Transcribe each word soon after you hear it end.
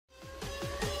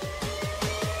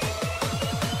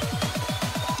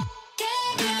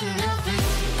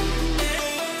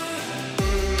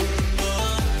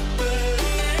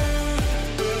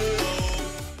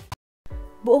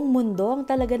mundo ang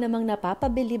talaga namang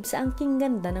napapabilib sa angking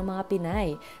ganda ng mga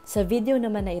Pinay. Sa video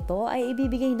naman na ito ay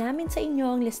ibibigay namin sa inyo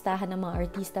ang listahan ng mga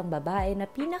artistang babae na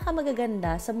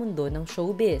pinakamagaganda sa mundo ng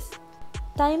showbiz.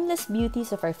 Timeless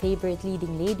beauties of our favorite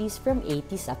leading ladies from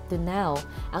 80s up to now.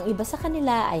 Ang iba sa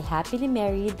kanila ay happily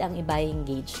married, ang iba ay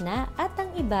engaged na, at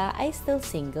ang iba ay still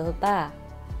single pa.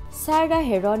 Sarah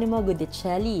Geronimo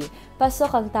Gudicelli.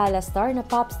 Pasok ang tala star na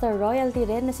popstar royalty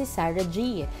rin na si Sarah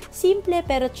G. Simple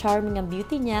pero charming ang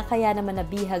beauty niya, kaya naman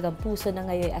nabihag ang puso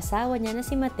ng ngayon asawa niya na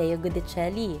si Matteo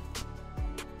Gudicelli.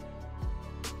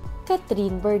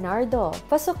 Catherine Bernardo.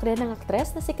 Pasok rin ang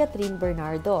aktres na si Catherine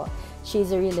Bernardo.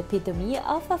 She's a real epitome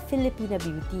of a Filipina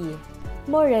beauty.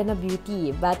 Morena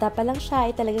beauty. Bata pa lang siya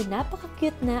ay talagang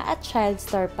napaka-cute na at child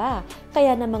star pa.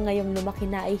 Kaya naman ngayong lumaki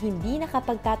na ay hindi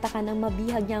nakapagtataka ng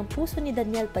mabihag niya ang puso ni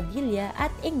Daniel Padilla at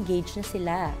engaged na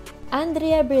sila.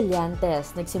 Andrea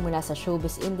Brillantes. Nagsimula sa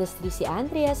showbiz industry si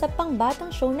Andrea sa pangbatang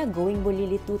show na Going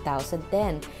Bulili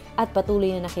 2010 at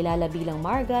patuloy na nakilala bilang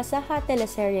Marga sa hot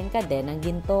teleseryeng Kadenang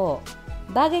Ginto.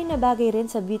 Bagay na bagay rin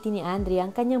sa beauty ni Andrea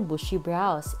ang kanyang bushy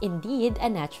brows. Indeed, a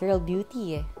natural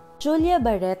beauty. Julia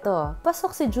Barreto.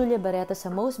 Pasok si Julia Barreto sa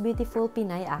Most Beautiful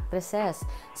Pinay Actresses.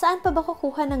 Saan pa ba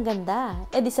kukuha ng ganda?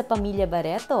 E di sa pamilya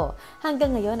Barreto.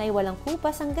 Hanggang ngayon ay walang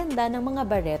kupas ang ganda ng mga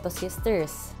Barreto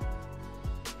sisters.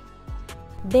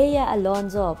 Bea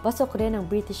Alonzo. Pasok rin ang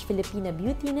British Filipina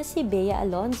beauty na si Bea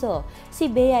Alonzo. Si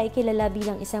Bea ay kilala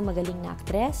bilang isang magaling na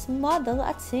aktres, model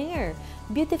at singer.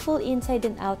 Beautiful inside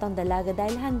and out ang dalaga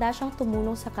dahil handa siyang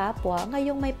tumulong sa kapwa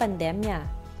ngayong may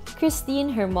pandemya. Christine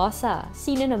Hermosa.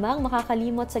 Sino namang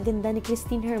makakalimot sa ganda ni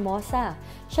Christine Hermosa?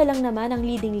 Siya lang naman ang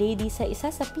leading lady sa isa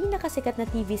sa pinakasikat na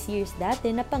TV series dati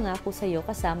na Pangako Sa'yo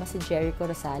kasama si Jericho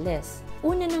Rosales.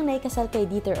 Una nang naikasal kay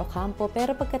Dieter Ocampo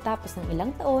pero pagkatapos ng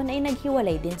ilang taon ay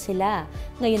naghiwalay din sila.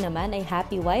 Ngayon naman ay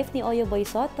happy wife ni Oyo Boy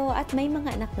Soto at may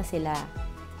mga anak na sila.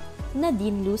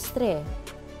 Nadine Lustre.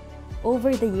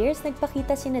 Over the years,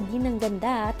 nagpakita si Nadine ng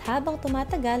ganda at habang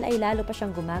tumatagal ay lalo pa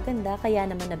siyang gumaganda kaya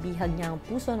naman nabihag niya ang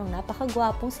puso ng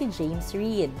napakagwapong si James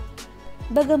Reid.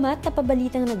 Bagamat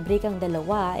napabalitang nag-break ang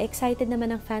dalawa, excited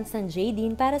naman ang fans ng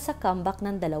Jadine para sa comeback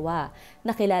ng dalawa.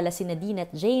 Nakilala si Nadine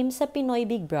at James sa Pinoy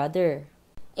Big Brother.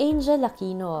 Angel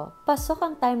Aquino. Pasok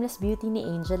ang timeless beauty ni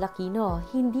Angel Aquino.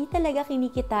 Hindi talaga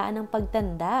kinikitaan ang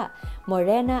pagtanda,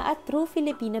 morena at true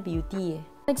Filipina beauty.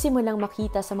 Nagsimulang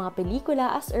makita sa mga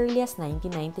pelikula as early as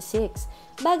 1996.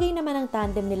 Bagay naman ang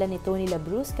tandem nila ni Tony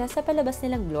Labrusca sa palabas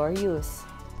nilang Glorious.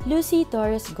 Lucy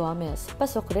Torres Gomez.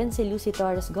 Pasok rin si Lucy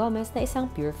Torres Gomez na isang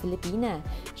pure Filipina.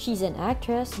 She's an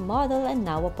actress, model, and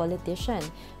now a politician.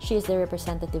 She is the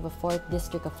representative of 4th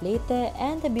District of Leyte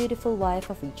and the beautiful wife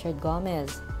of Richard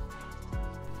Gomez.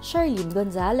 Charlene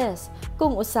Gonzalez.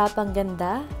 Kung usapang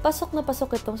ganda, pasok na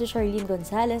pasok itong si Charlene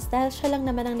Gonzalez dahil siya lang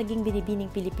naman ang naging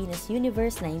binibining Pilipinas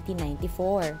Universe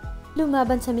 1994.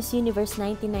 Lumaban sa Miss Universe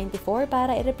 1994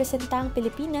 para irepresenta ang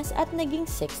Pilipinas at naging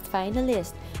 6th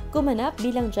finalist. Gumanap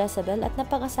bilang Jezebel at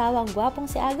napangasawa ang gwapong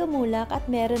si Aga Mulak at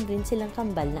meron rin silang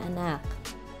kambal na anak.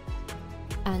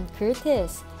 Ann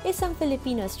Curtis. Isang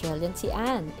Filipino-Australian si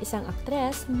Ann, isang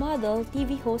aktres, model,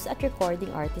 TV host at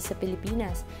recording artist sa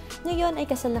Pilipinas. Ngayon ay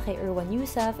kasal na kay Erwan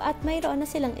Yusuf at mayroon na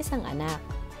silang isang anak.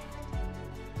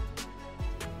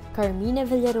 Carmina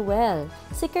Villaruel.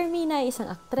 Si Carmina ay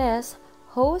isang aktres,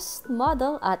 host,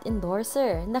 model at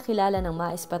endorser. Nakilala ng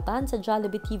maispatan sa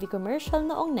Jollibee TV commercial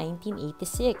noong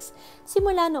 1986.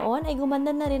 Simula noon ay gumanda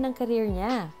na rin ang career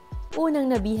niya.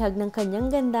 Unang nabihag ng kanyang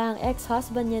ganda ang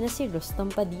ex-husband niya na si Rustom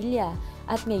Padilla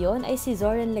at ngayon ay si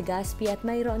Zoran Legaspi at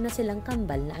mayroon na silang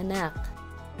kambal na anak.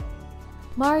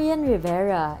 Marian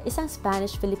Rivera. Isang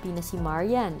Spanish-Filipina si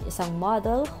Marian, isang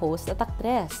model, host at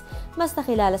aktres. Mas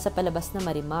nakilala sa palabas na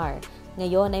Marimar.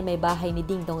 Ngayon ay may bahay ni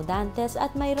Ding Dong Dantes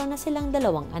at mayroon na silang 2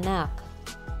 anak.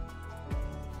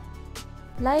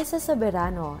 Liza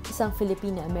Soberano. Isang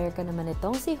Filipina-American naman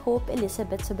itong si Hope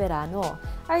Elizabeth Soberano,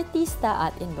 artista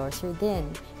at endorser din.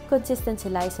 Consistent si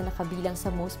Liza na kabilang sa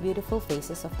Most Beautiful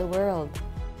Faces of the World.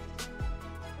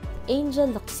 Angel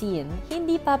Locsin.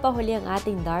 Hindi papahuli ang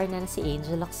ating Darna na si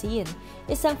Angel Locsin.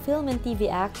 Isang film and TV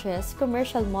actress,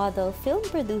 commercial model, film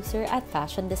producer at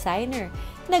fashion designer.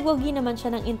 Nagwagi naman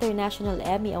siya ng International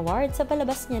Emmy Award sa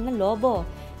palabas niya na Lobo.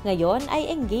 Ngayon ay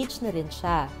engaged na rin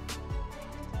siya.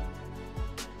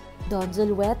 Don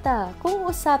Zulueta. Kung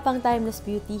usapang timeless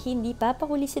beauty, hindi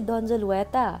papahuli si Don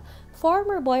Zulueta.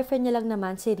 Former boyfriend niya lang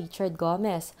naman si Richard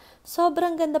Gomez.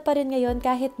 Sobrang ganda pa rin ngayon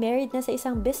kahit married na sa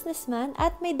isang businessman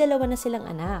at may 2 na silang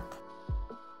anak.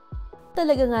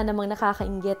 Talaga nga namang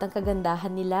nakakainggit ang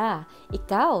kagandahan nila.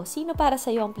 Ikaw, sino para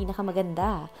sa'yo ang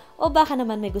pinakamaganda? O baka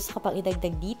naman may gusto ka pang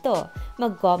idagdag dito?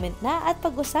 Mag-comment na at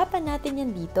pag-usapan natin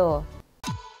yan dito.